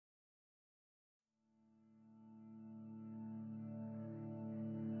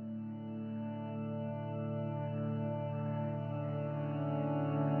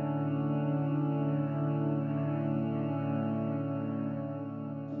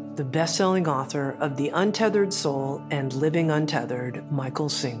The best-selling author of The Untethered Soul and Living Untethered, Michael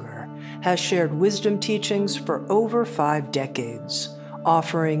Singer, has shared wisdom teachings for over 5 decades,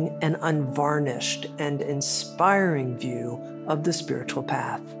 offering an unvarnished and inspiring view of the spiritual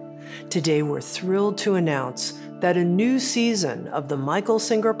path. Today, we're thrilled to announce that a new season of the Michael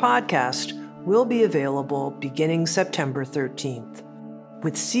Singer podcast will be available beginning September 13th.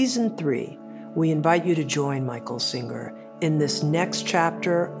 With Season 3, we invite you to join Michael Singer in this next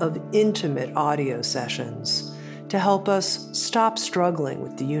chapter of intimate audio sessions to help us stop struggling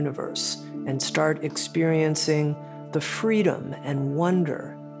with the universe and start experiencing the freedom and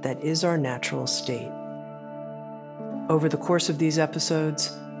wonder that is our natural state. Over the course of these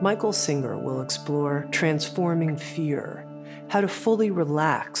episodes, Michael Singer will explore transforming fear, how to fully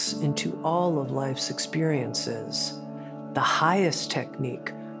relax into all of life's experiences, the highest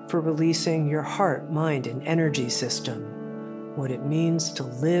technique for releasing your heart, mind, and energy system, what it means to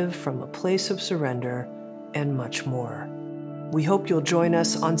live from a place of surrender, and much more. We hope you'll join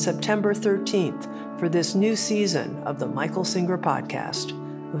us on September 13th for this new season of the Michael Singer Podcast,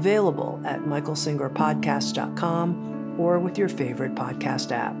 available at michaelsingerpodcast.com or with your favorite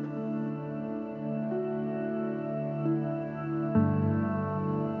podcast app.